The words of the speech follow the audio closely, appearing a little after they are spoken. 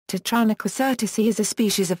Tetranychus urticae is a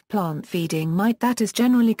species of plant-feeding mite that is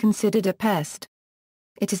generally considered a pest.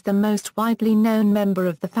 It is the most widely known member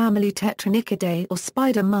of the family Tetranychidae or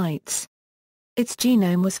spider mites. Its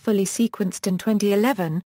genome was fully sequenced in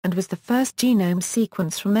 2011, and was the first genome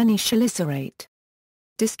sequence from any chelicerate.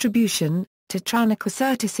 Distribution: Tetranychus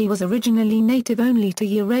urticae was originally native only to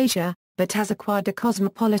Eurasia, but has acquired a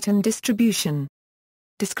cosmopolitan distribution.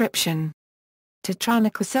 Description: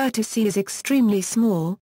 Tetranychus urticae is extremely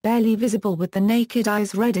small, barely visible with the naked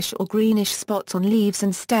eyes, reddish or greenish spots on leaves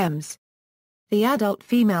and stems. The adult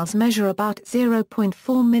females measure about 0.4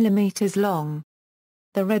 mm long.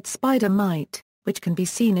 The red spider mite, which can be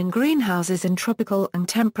seen in greenhouses in tropical and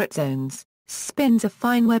temperate zones, spins a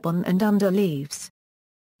fine web on and under leaves.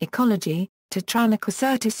 Ecology: Tetranychus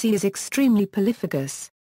urticae is extremely polyphagous.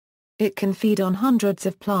 It can feed on hundreds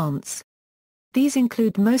of plants. These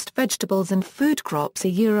include most vegetables and food crops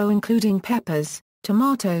including peppers,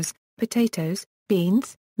 tomatoes, potatoes,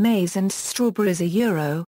 beans, maize and strawberries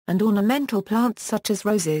and ornamental plants such as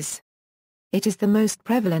roses. It is the most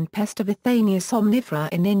prevalent pest of Athenia somnifera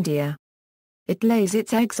in India. It lays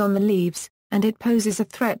its eggs on the leaves, and it poses a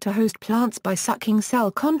threat to host plants by sucking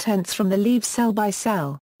cell contents from the leaves cell by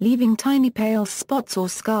cell, leaving tiny pale spots or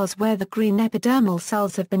scars where the green epidermal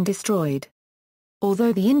cells have been destroyed.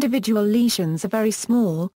 Although the individual lesions are very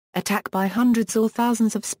small, attack by hundreds or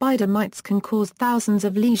thousands of spider mites can cause thousands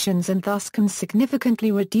of lesions and thus can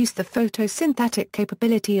significantly reduce the photosynthetic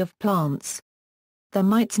capability of plants. The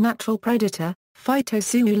mite's natural predator,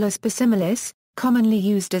 Phytosuilus persimilis, commonly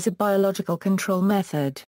used as a biological control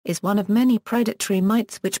method, is one of many predatory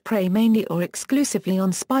mites which prey mainly or exclusively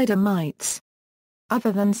on spider mites.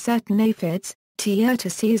 Other than certain aphids, T.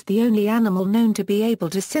 urticae is the only animal known to be able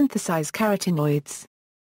to synthesize carotenoids.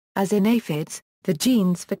 As in aphids, the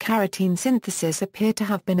genes for carotene synthesis appear to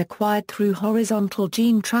have been acquired through horizontal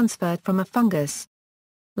gene transfer from a fungus.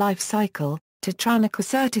 Lifecycle: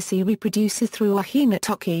 Tetranychus urticae reproduces through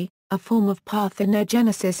ahinotochy, a form of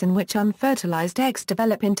parthenogenesis in which unfertilized eggs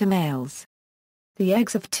develop into males. The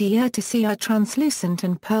eggs of T. urticae are translucent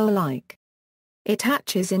and pearl-like. It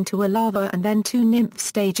hatches into a larva and then two nymph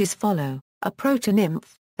stages follow, a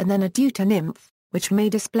protonymph, and then a deutonymph, which may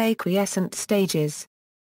display quiescent stages.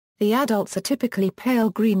 The adults are typically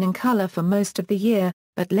pale green in color for most of the year,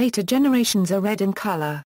 but later generations are red in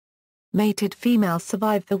color. Mated females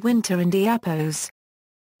survive the winter in diapause.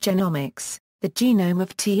 Genomics: The genome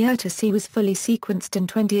of T. urticae was fully sequenced in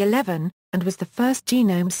 2011, and was the first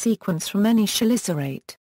genome sequence from any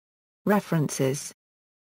chelicerate. References: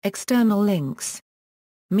 External links.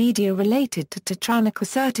 Media related to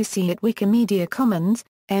Tetranychus urticae at Wikimedia Commons,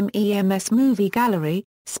 MEMS Movie Gallery,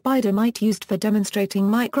 spider mite used for demonstrating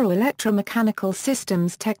microelectromechanical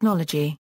systems technology.